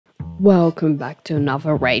Welcome back to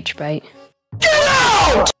another Rage Bait. Get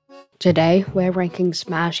out! Today, we're ranking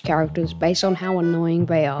Smash characters based on how annoying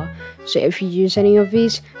they are, so if you use any of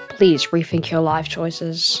these, please rethink your life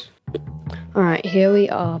choices. Alright, here we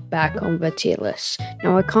are back on the tier list.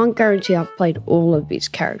 Now, I can't guarantee I've played all of these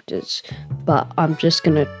characters, but I'm just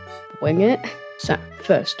gonna wing it. So,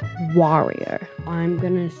 first, Wario. I'm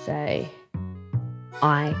gonna say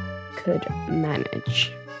I could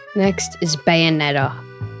manage. Next is Bayonetta.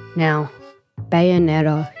 Now,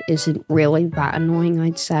 Bayonetta isn't really that annoying,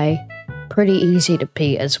 I'd say. Pretty easy to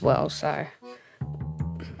beat as well, so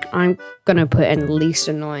I'm gonna put in least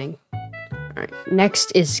annoying. Alright,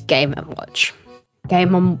 next is Game & Watch.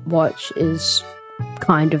 Game & Watch is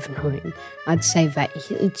kind of annoying. I'd say that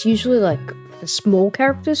it's usually like the small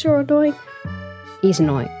characters who are annoying. He's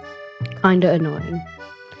annoying. Kinda annoying.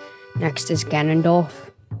 Next is Ganondorf.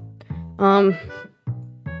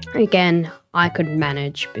 Again, I could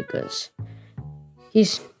manage because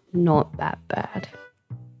he's not that bad.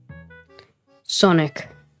 Sonic.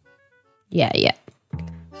 Yeah.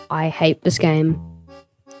 I hate this game.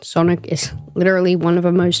 Sonic is literally one of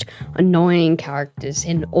the most annoying characters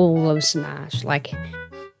in all of Smash. Like,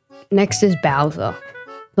 next is Bowser.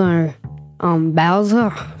 So,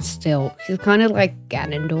 Bowser, still, he's kind of like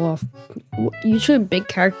Ganondorf. Usually big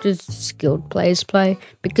characters skilled players play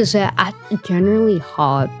because they're generally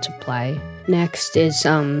hard to play. Next is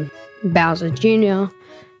Bowser Jr.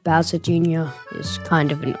 Bowser Jr. is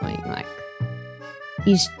kind of annoying. Like,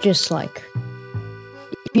 he's just like,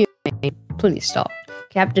 please stop.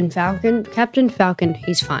 Captain Falcon,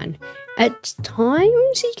 he's fine. At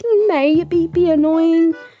times he can maybe be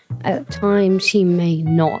annoying. At times he may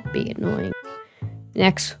not be annoying.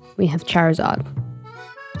 Next we have Charizard.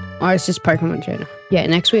 Oh, it's just Pokemon Trainer. Yeah,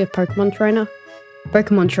 next we have Pokemon Trainer.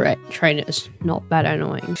 Pokemon Trainer is not that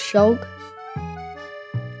annoying. Shulk,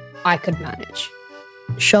 I could manage.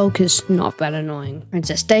 Shulk is not that annoying.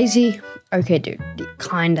 Princess Daisy, okay dude,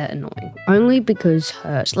 kinda annoying. Only because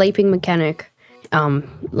her sleeping mechanic,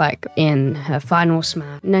 like in her final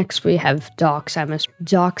Smash. Next we have Dark Samus.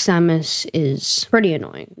 Dark Samus is pretty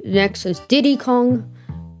annoying. Next is Diddy Kong.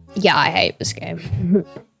 Yeah, I hate this game.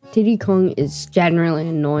 Diddy Kong is generally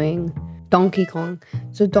annoying. Donkey Kong.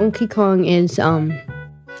 So Donkey Kong is,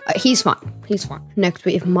 he's fine. He's fine. Next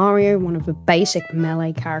we have Mario, one of the basic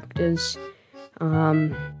melee characters.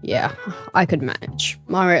 Yeah, I could manage.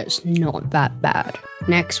 Mario's not that bad.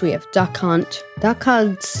 Next we have Duck Hunt. Duck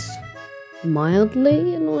Hunt's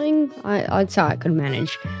mildly annoying. I'd say I could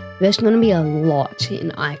manage. There's gonna be a lot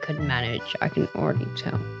in I could manage. I can already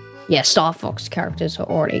tell. Yeah, Star Fox characters are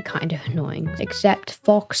already kind of annoying. Except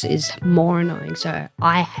Fox is more annoying, so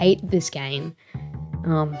I hate this game.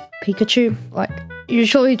 Pikachu, like,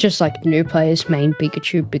 usually just like new players main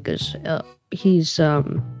Pikachu because he's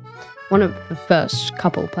one of the first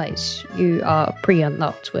couple plays you are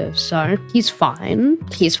pre-unlocked with, so he's fine.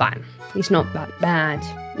 He's fine. He's not that bad.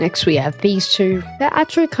 Next we have these two. They're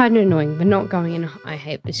actually kind of annoying, but not going in I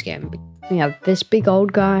hate this game. We have this big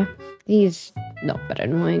old guy. He's not that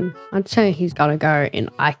annoying. I'd say he's gotta go in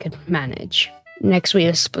I could manage. Next we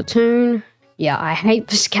have Splatoon. Yeah, I hate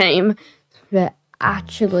this game. They're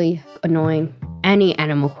actually annoying. Any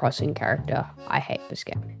Animal Crossing character, I hate this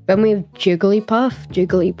game. Then we have Jigglypuff.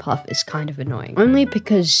 Jigglypuff is kind of annoying. Only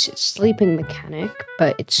because it's sleeping mechanic,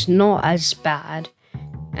 but it's not as bad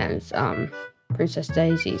as Princess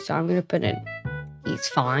Daisy, so I'm gonna put in he's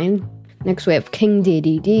fine. Next we have King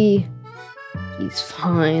Dedede. He's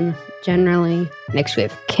fine, generally. Next we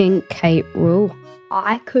have King K. Rool.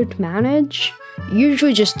 I could manage.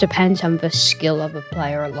 Usually just depends on the skill of a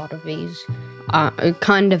player, a lot of these are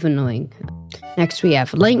kind of annoying. Next we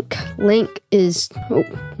have Link. Link is,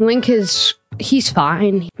 he's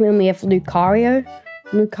fine. Then we have Lucario.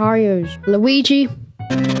 Lucario's Luigi.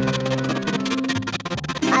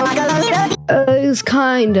 Is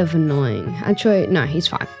kind of annoying. Actually, no, he's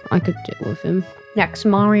fine. I could deal with him. Next,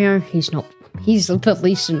 Mario. He's the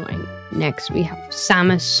least annoying. Next, we have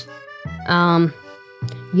Samus.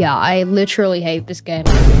 Yeah, I literally hate this game.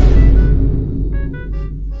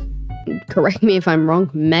 Correct me if I'm wrong.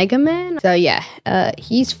 Mega Man? So yeah,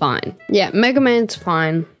 he's fine. Yeah, Mega Man's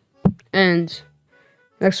fine. And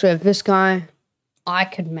next we have this guy. I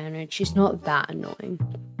could manage. He's not that annoying.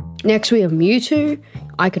 Next we have Mewtwo.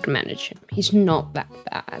 I could manage him. He's not that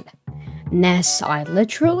bad. Ness, I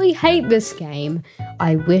literally hate this game.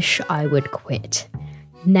 I wish I would quit.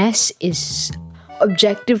 Ness is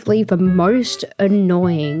objectively the most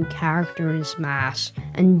annoying character in Smash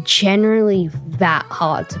and generally that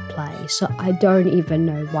hard to play, so I don't even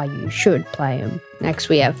know why you should play him. Next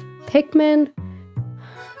we have Pikmin.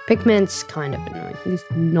 Pigman's kind of annoying. He's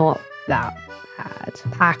not that bad.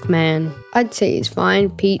 Pac-Man, I'd say he's fine.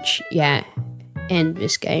 Peach, yeah, end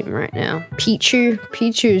this game right now.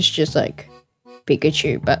 Pichu's just like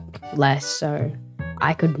Pikachu, but less so.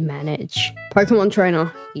 I could manage. Pokemon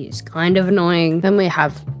Trainer, he's kind of annoying. Then we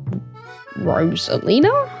have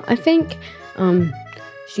Rosalina, I think.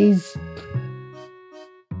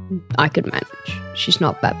 I could manage. She's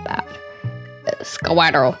not that bad.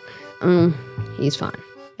 Squirtle, he's fine.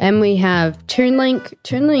 And we have Toon Link.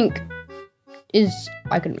 Toon Link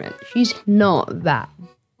I could manage. He's not that.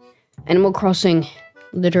 Animal Crossing,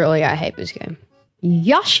 literally I hate this game.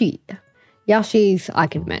 Yoshi's I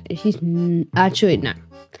can manage. He's actually no,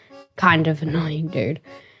 kind of annoying dude.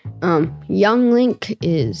 Young Link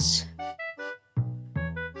he's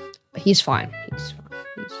fine. He's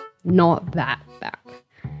not that bad.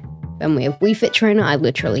 Then we have Wii Fit Trainer. I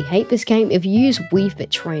literally hate this game. If you use Wii Fit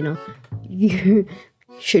Trainer, you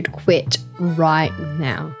should quit right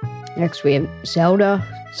now. Next we have Zelda.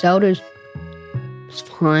 Zelda's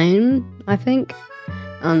fine, I think.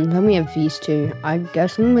 Then we have these two. I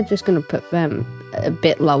guess we're just gonna put them a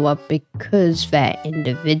bit lower because they're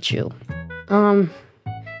individual.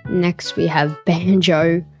 Next we have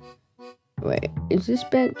Banjo. Wait, is this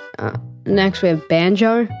next we have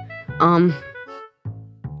Banjo.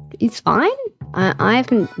 It's fine. I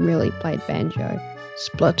haven't really played Banjo.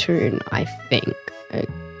 Splatoon, I think.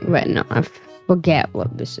 Wait, no, I forget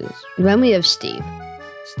what this is. Then we have Steve.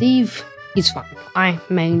 Steve, he's fine. I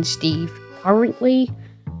main Steve currently.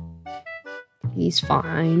 He's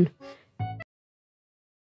fine.